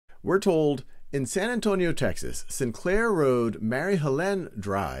We're told in San Antonio, Texas, Sinclair Road, Mary Helene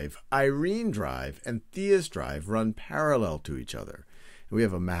Drive, Irene Drive, and Theus Drive run parallel to each other. And we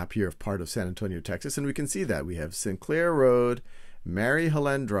have a map here of part of San Antonio, Texas, and we can see that. We have Sinclair Road, Mary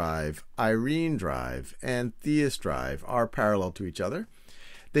Helene Drive, Irene Drive, and Theus Drive are parallel to each other.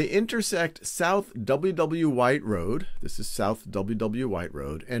 They intersect South W.W. White Road, this is South W.W. White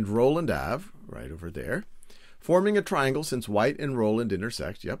Road, and Roland Ave, right over there, forming a triangle since White and Roland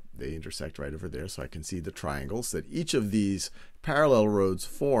intersect. Yep, they intersect right over there, so I can see the triangles that each of these parallel roads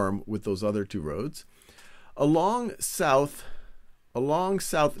form with those other two roads. Along South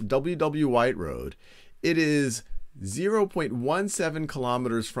W.W. White Road, it is 0.17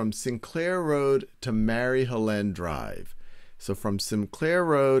 kilometers from Sinclair Road to Mary Helene Drive. So from Sinclair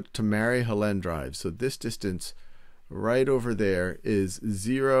Road to Mary Helene Drive. So this distance right over there is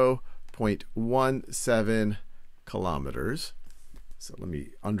 0.17 kilometers. So let me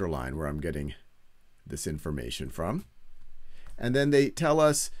underline where I'm getting this information from. And then they tell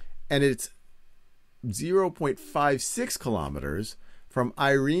us, and it's 0.56 kilometers from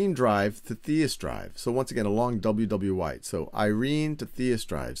Irene Drive to Theus Drive. So once again, along W.W. White. So Irene to Theus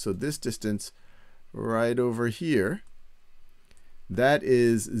Drive. So this distance right over here, that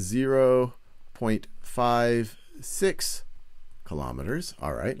is 0.56 kilometers.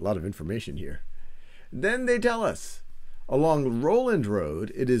 All right, a lot of information here. Then they tell us, along Roland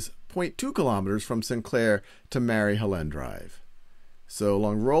Road, it is 0.2 kilometers from Sinclair to Mary Helene Drive. So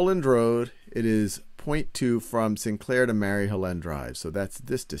along Roland Road, it is 0.2 from Sinclair to Mary Helene Drive. So that's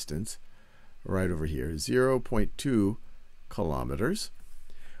this distance right over here, 0.2 kilometers.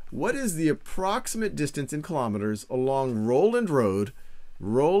 What is the approximate distance in kilometers along Roland Road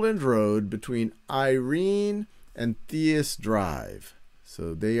between Irene and Theus Drive?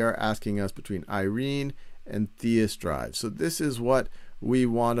 So they are asking us between Irene and Theus Drive. So this is what we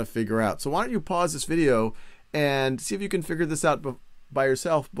want to figure out. So why don't you pause this video and see if you can figure this out by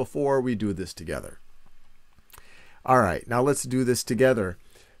yourself before we do this together. All right, now let's do this together.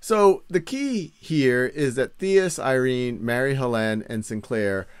 So the key here is that Theus, Irene, Mary Helene, and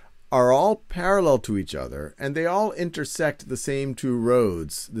Sinclair are all parallel to each other, and they all intersect the same two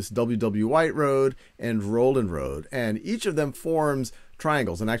roads, this W.W. White Road and Roland Road, and each of them forms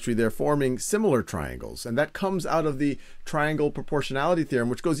triangles, and actually they're forming similar triangles, and that comes out of the triangle proportionality theorem,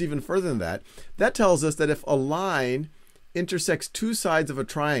 which goes even further than that. That tells us that if a line intersects two sides of a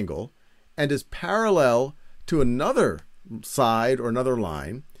triangle and is parallel to another side or another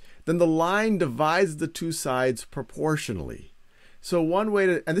line, then the line divides the two sides proportionally. So one way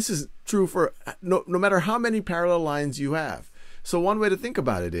to, and this is true for no matter how many parallel lines you have. So one way to think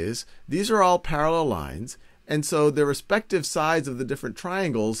about it is, these are all parallel lines, and so the respective sides of the different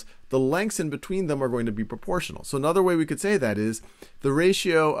triangles, the lengths in between them are going to be proportional. So another way we could say that is, the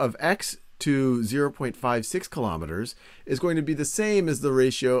ratio of x to 0.56 kilometers is going to be the same as the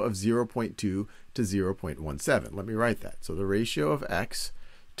ratio of 0.2 to 0.17. Let me write that. So the ratio of x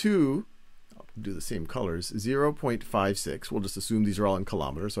to, I'll do the same colors, 0.56. We'll just assume these are all in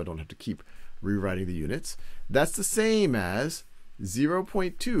kilometers, so I don't have to keep rewriting the units. That's the same as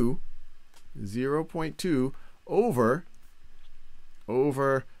 0.2 over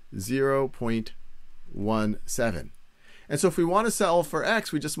 0.17. And so if we want to solve for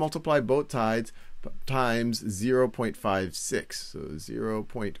x, we just multiply both sides times 0.56. So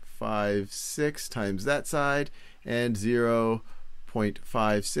 0.56 times that side and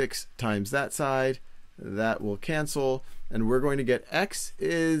 0.56 times that side. That will cancel, and we're going to get x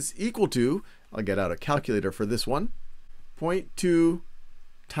is equal to, I'll get out a calculator for this one, 0.2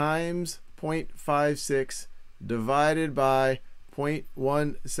 times 0.56 divided by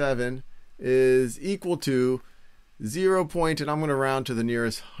 0.17 is equal to 0. And I'm going to round to the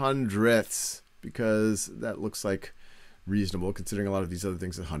nearest hundredths because that looks like reasonable considering a lot of these other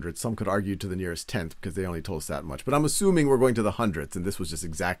things are hundredths. Some could argue to the nearest tenth because they only told us that much. But I'm assuming we're going to the hundredths, and this was just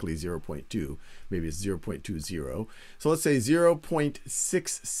exactly 0.2. Maybe it's 0.20. So let's say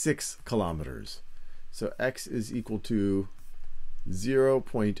 0.66 kilometers. So x is equal to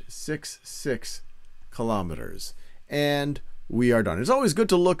 0.66 kilometers. And we are done. It's always good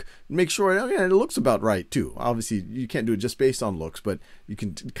to make sure, it looks about right too. Obviously, you can't do it just based on looks, but you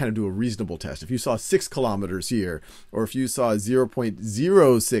can kind of do a reasonable test. If you saw 6 kilometers here, or if you saw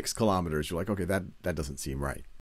 0.06 kilometers, you're like, okay, that doesn't seem right.